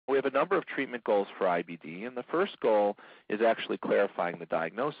have a number of treatment goals for IBD, and the first goal is actually clarifying the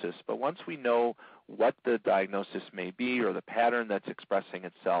diagnosis. But once we know what the diagnosis may be or the pattern that's expressing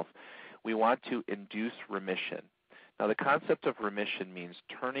itself, we want to induce remission. Now, the concept of remission means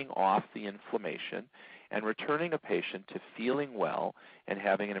turning off the inflammation and returning a patient to feeling well and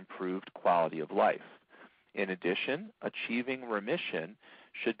having an improved quality of life. In addition, achieving remission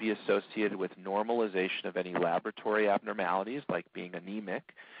should be associated with normalization of any laboratory abnormalities like being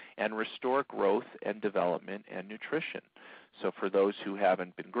anemic and restore growth and development and nutrition. So for those who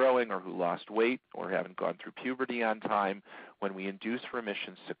haven't been growing or who lost weight or haven't gone through puberty on time, when we induce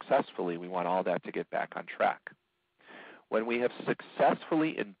remission successfully, we want all that to get back on track. When we have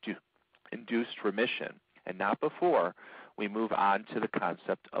successfully induced remission, and not before, we move on to the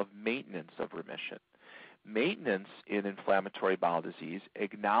concept of maintenance of remission. Maintenance in inflammatory bowel disease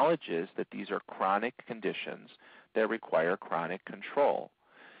acknowledges that these are chronic conditions that require chronic control.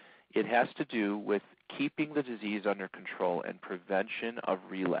 It has to do with keeping the disease under control and prevention of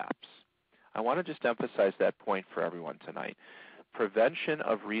relapse. I want to just emphasize that point for everyone tonight. Prevention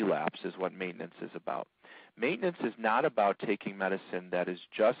of relapse is what maintenance is about. Maintenance is not about taking medicine that is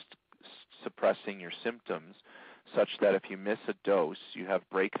just suppressing your symptoms such that if you miss a dose, you have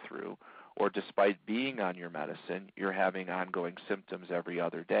breakthrough, or despite being on your medicine, you're having ongoing symptoms every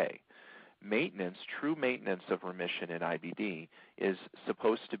other day. Maintenance, true maintenance of remission in IBD, is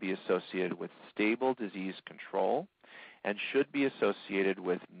supposed to be associated with stable disease control and should be associated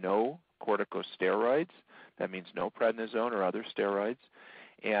with no corticosteroids. That means no prednisone or other steroids.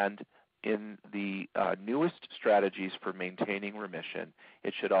 And in the newest strategies for maintaining remission,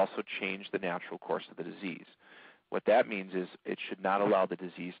 it should also change the natural course of the disease. What that means is it should not allow the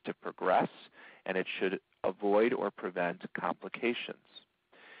disease to progress, and it should avoid or prevent complications.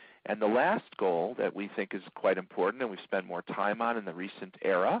 And the last goal that we think is quite important and we've spent more time on in the recent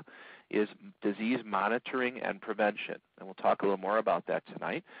era is disease monitoring and prevention. And we'll talk a little more about that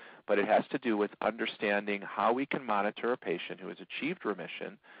tonight, but it has to do with understanding how we can monitor a patient who has achieved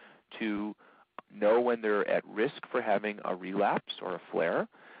remission to know when they're at risk for having a relapse or a flare,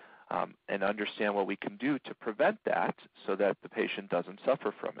 and understand what we can do to prevent that so that the patient doesn't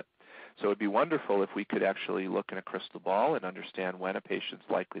suffer from it. So it would be wonderful if we could actually look in a crystal ball and understand when a patient's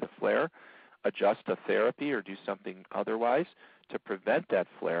likely to flare, adjust a therapy or do something otherwise to prevent that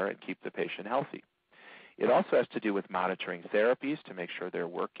flare and keep the patient healthy. It also has to do with monitoring therapies to make sure they're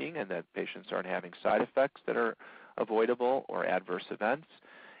working and that patients aren't having side effects that are avoidable or adverse events.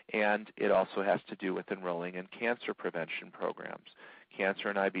 And it also has to do with enrolling in cancer prevention programs. Cancer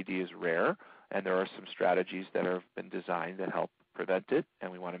in IBD is rare, and there are some strategies that have been designed that help prevent it, and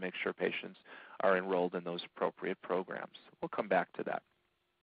we want to make sure patients are enrolled in those appropriate programs. We'll come back to that.